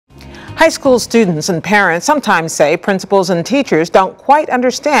High school students and parents sometimes say principals and teachers don't quite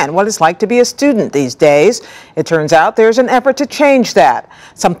understand what it's like to be a student these days. It turns out there's an effort to change that.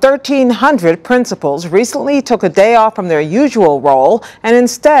 Some 1,300 principals recently took a day off from their usual role and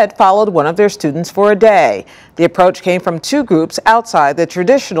instead followed one of their students for a day. The approach came from two groups outside the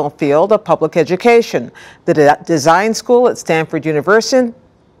traditional field of public education: the design school at Stanford University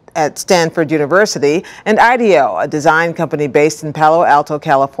and IDEO, a design company based in Palo Alto,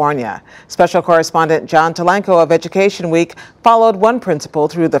 California. Special correspondent John Talenko of Education Week followed one principal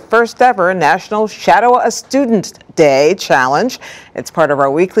through the first ever National Shadow a Student Day challenge. It's part of our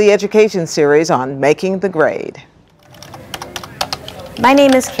weekly education series on making the grade. My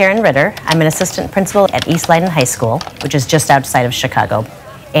name is Karen Ritter. I'm an assistant principal at East Leyden High School, which is just outside of Chicago.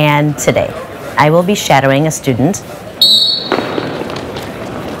 And today, I will be shadowing a student.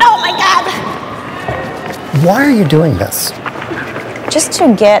 Why are you doing this? Just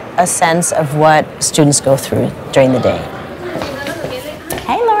to get a sense of what students go through during the day.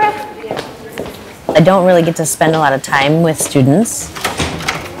 Hey, Laura. I don't really get to spend a lot of time with students.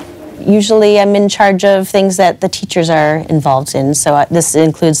 Usually I'm in charge of things that the teachers are involved in. So this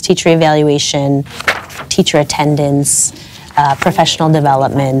includes teacher evaluation, teacher attendance, professional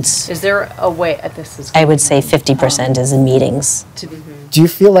development. Is there a way this is? I would say 50% is in meetings. Do you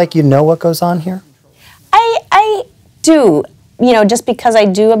feel like you know what goes on here? I do, just because I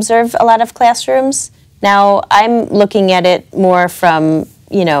do observe a lot of classrooms. Now I'm looking at it more from,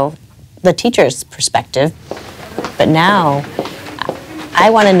 the teacher's perspective. But now I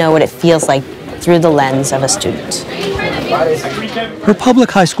want to know what it feels like through the lens of a student. Her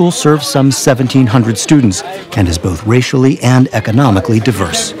public high school serves some 1,700 students and is both racially and economically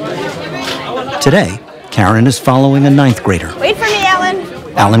diverse. Today, Karen is following a 9th grader. Wait for me,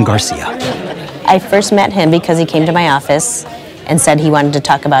 Alan. Alan Garcia. I first met him because he came to my office and said he wanted to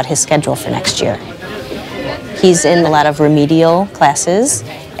talk about his schedule for next year. He's in a lot of remedial classes,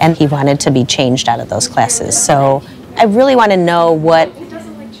 and he wanted to be changed out of those classes. So I really want to know what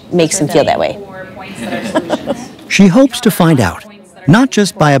makes him feel that way. She hopes to find out, not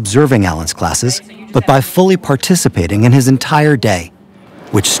just by observing Alan's classes, but by fully participating in his entire day,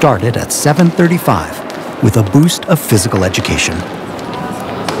 which started at 7:35 with a boost of physical education.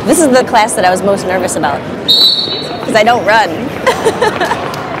 This is the class that I was most nervous about, because I don't run.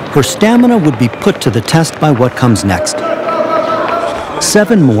 Her stamina would be put to the test by what comes next.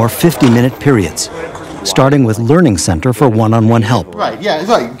 7 more 50-minute periods, starting with Learning Center for one-on-one help. Right, yeah, it's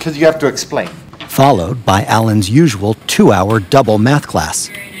right, because you have to explain. Followed by Alan's usual 2-hour double math class.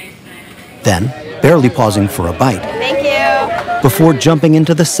 Then, barely pausing for a bite. Thank you. Before jumping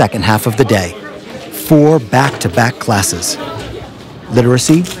into the second half of the day. 4 back-to-back classes.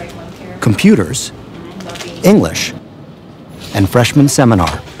 Literacy, computers, English, and freshman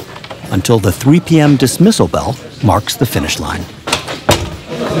seminar, until the 3 p.m. dismissal bell marks the finish line.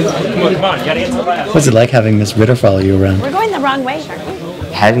 What's it like having Miss Ritter follow you around? We're going the wrong way, aren't we?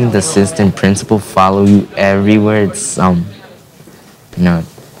 Having the assistant principal follow you everywhere, it's, it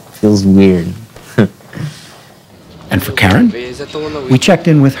feels weird. And for Karen, we checked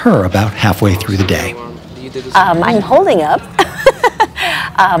in with her about halfway through the day. I'm holding up.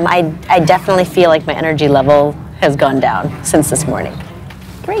 I definitely feel like my energy level has gone down since this morning.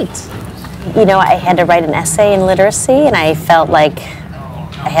 Great. I had to write an essay in literacy, and I felt like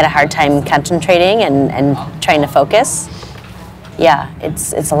I had a hard time concentrating and trying to focus. Yeah,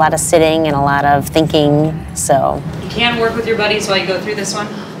 it's a lot of sitting and a lot of thinking, so. You can work with your buddies while you go through this one?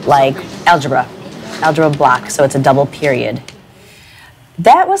 Like algebra block, so it's a double period.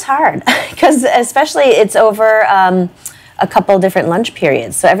 That was hard, because especially it's over a couple different lunch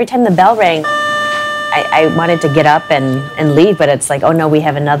periods. So every time the bell rang, I wanted to get up and leave, but it's like, oh no, we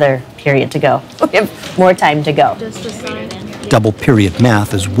have another period to go. We have more time to go. Double period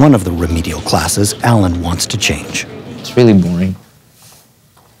math is one of the remedial classes Alan wants to change. It's really boring.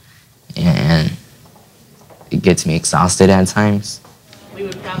 And it gets me exhausted at times.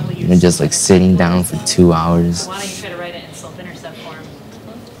 Just like sitting down for 2 hours. Why don't you try to write it in self-intercept form?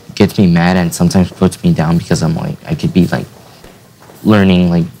 Gets me mad and sometimes puts me down because I'm like, I could be like learning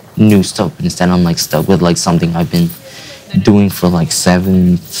like new stuff instead I'm like stuck with like something I've been doing for like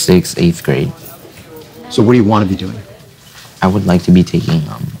 7th, 6th, 8th grade. So what do you want to be doing? I would like to be taking,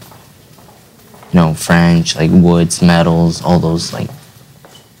 French, like woods, metals, all those like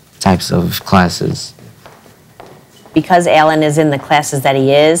types of classes. Because Alan is in the classes that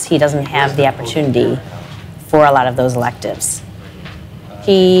he doesn't have the opportunity for a lot of those electives.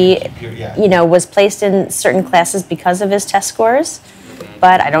 He, was placed in certain classes because of his test scores,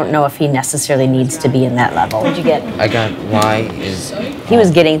 but I don't know if he necessarily needs to be in that level. What did you get? I got Y is... He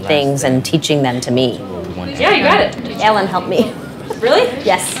was getting things and teaching them to me. Yeah, you got it. Alan helped me. Really?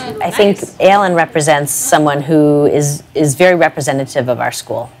 Yes. I think Alan represents someone who is very representative of our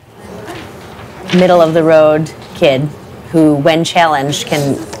school. Middle of the road kid who, when challenged,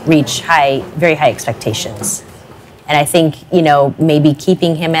 can reach very high expectations. And I think, maybe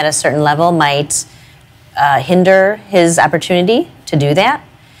keeping him at a certain level might hinder his opportunity to do that.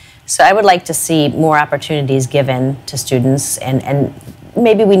 So I would like to see more opportunities given to students, and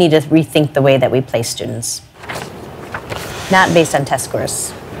maybe we need to rethink the way that we place students. Not based on test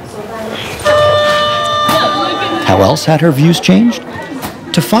scores. How else had her views changed?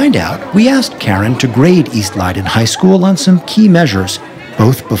 To find out, we asked Karen to grade East Leyden High School on some key measures,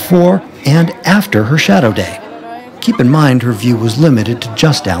 both before and after her shadow day. Keep in mind her view was limited to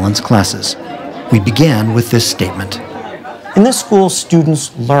just Alan's classes. We began with this statement. In this school,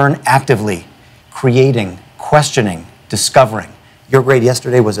 students learn actively, creating, questioning, discovering. Your grade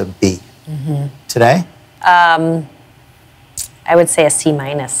yesterday was a B. Mm-hmm. Today? I would say a C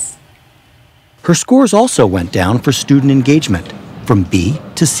minus. Her scores also went down for student engagement, from B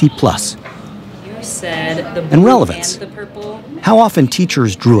to C+. You said the blue And relevance. and the purple. How often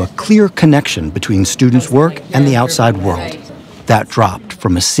teachers drew a clear connection between students' work and the outside world. That dropped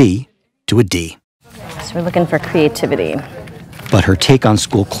from a C to a D. So we're looking for creativity. But her take on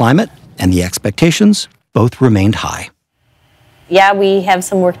school climate and the expectations both remained high. Yeah, we have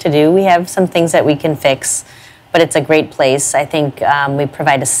some work to do. We have some things that we can fix, but it's a great place. I think we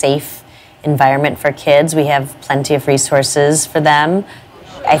provide a safe environment for kids. We have plenty of resources for them.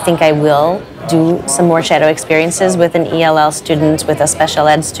 I think I will do some more shadow experiences with an ELL student, with a special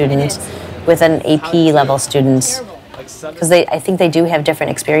ed student, with an AP level student, because I think they do have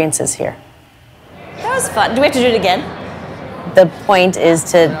different experiences here. That was fun. Do we have to do it again? The point is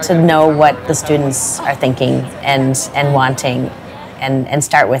to know what the students are thinking and wanting, and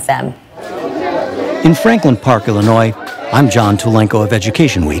start with them. In Franklin Park, Illinois, I'm John Tulenko of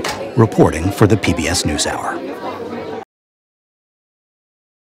Education Week, reporting for the PBS NewsHour.